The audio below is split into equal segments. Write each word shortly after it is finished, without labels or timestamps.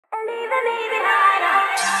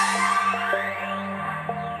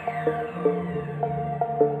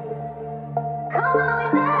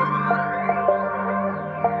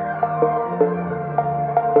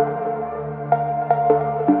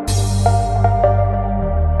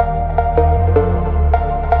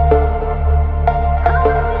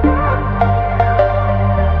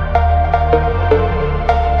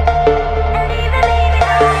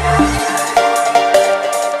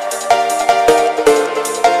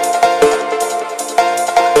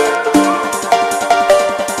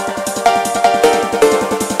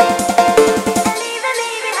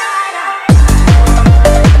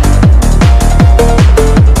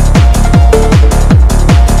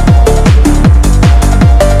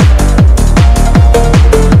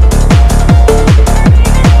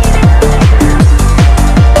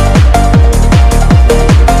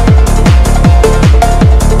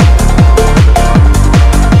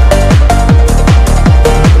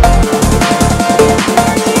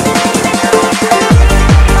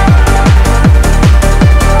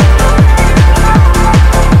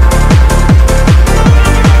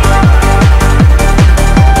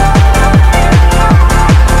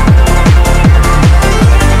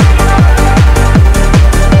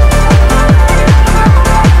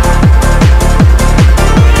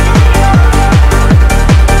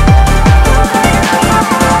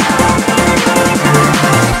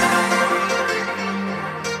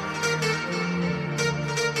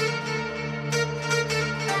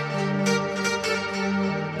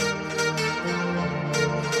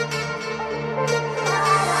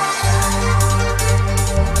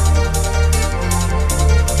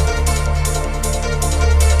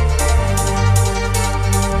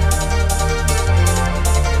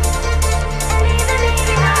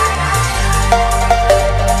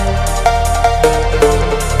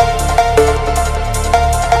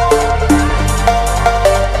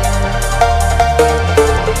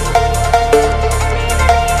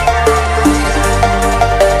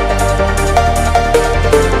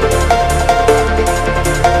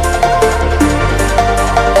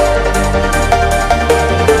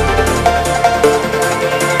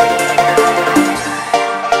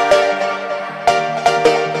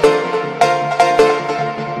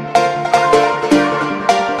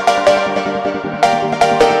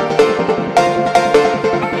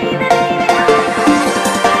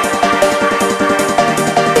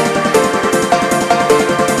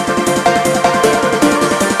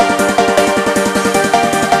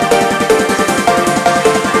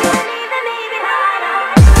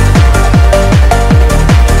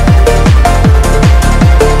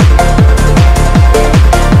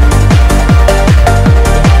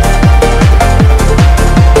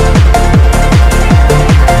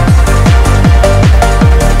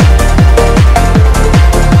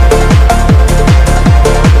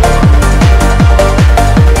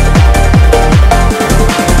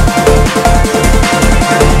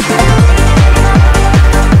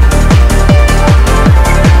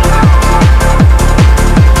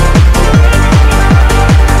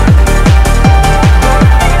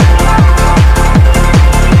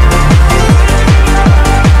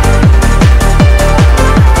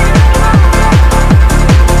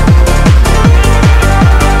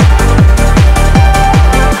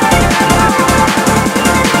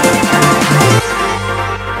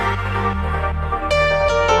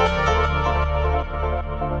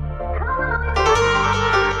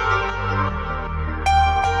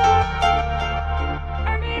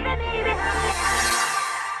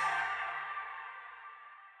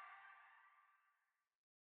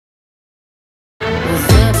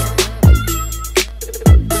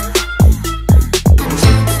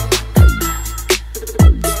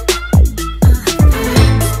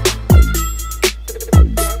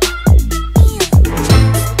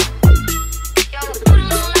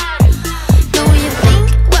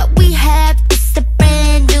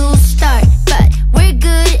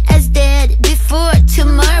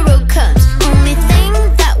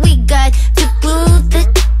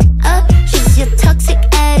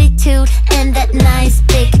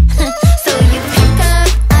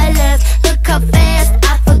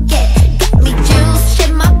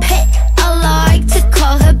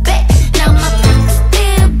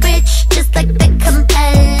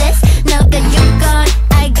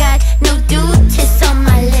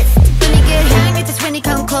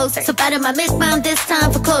I misbound this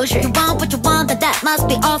time for closure. You want what you want, that must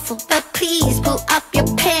be awful. But please pull up your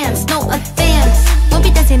pants, no offense. Won't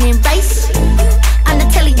be dancing in race, I'm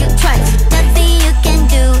not telling you twice. Nothing you can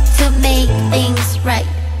do to make things right.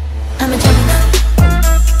 I'm a Gemini,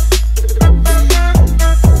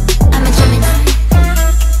 I'm a Gemini,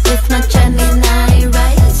 with my Gemini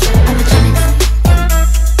rights. I'm a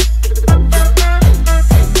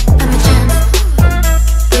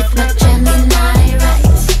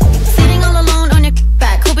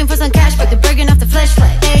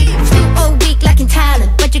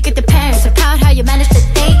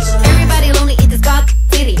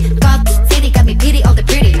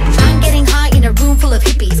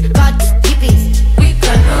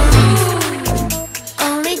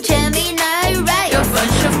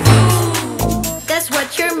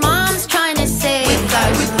what your mom's trying to say. We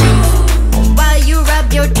fly with you while you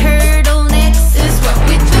rub your turtlenecks. Is what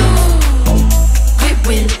we do. We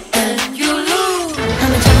win and you lose.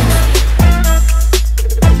 I'm a Gemini.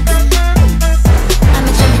 I'm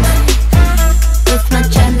a Gemini. With my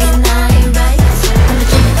Gemini rights. I'm a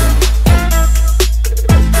Gemini.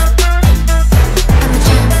 I'm a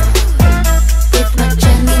Gemini. With my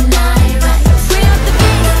Gemini rights. Bring up the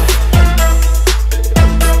beat.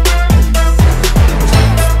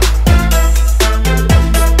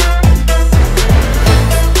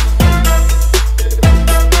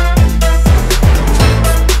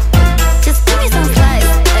 Just give me some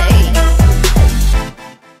slice, ayy.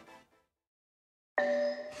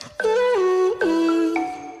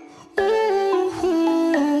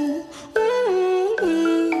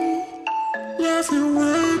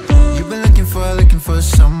 You've been looking for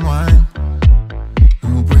someone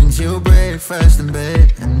who brings you breakfast in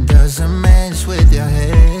bed and doesn't mess with your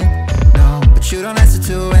head. No, but you don't answer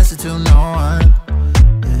to no one.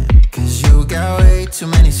 Yeah, 'cause you got way too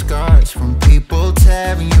many scars from people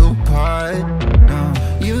tearing you apart. No,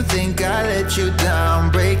 you think I let you down,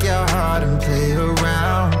 break your heart and play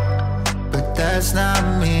around, but that's not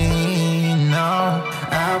me, no.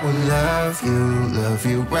 I will love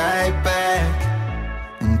you right back,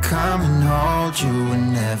 and come and hold you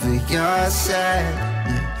whenever you're sad.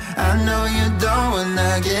 Yeah, I know you don't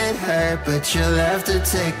wanna get hurt, but you'll have to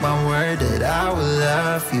take my word that I will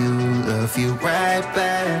love you right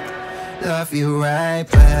back, love you right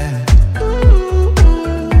back.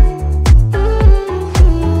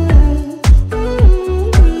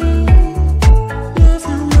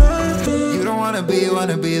 You don't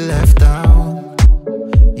wanna be left out.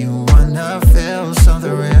 You wanna feel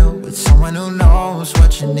something real with someone who knows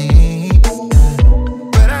what you need.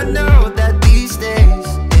 But I know that these days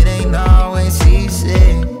it ain't always easy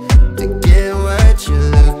to get what you're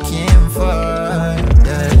looking for.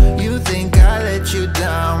 Yeah. You think I let you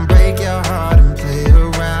down, break your heart and play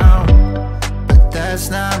around, but that's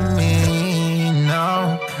not me,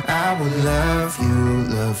 no. I will love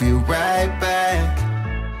you right back,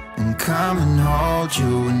 and come and hold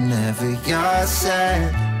you whenever you're sad.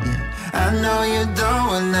 Yeah, I know you don't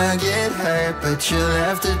wanna get hurt, but you'll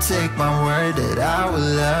have to take my word that I will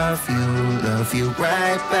love you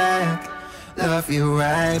right back, love you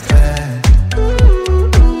right back.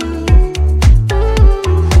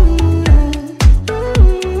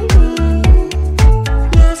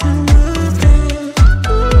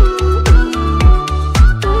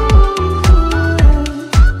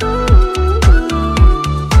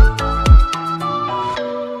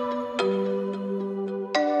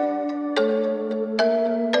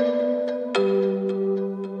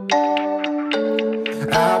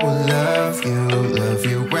 I will love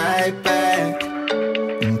you right back,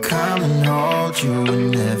 and come and hold you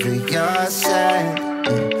whenever you're sad.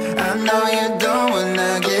 Yeah, I know you don't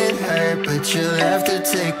wanna get hurt, but you'll have to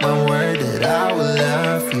take my word that I will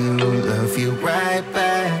love you right back.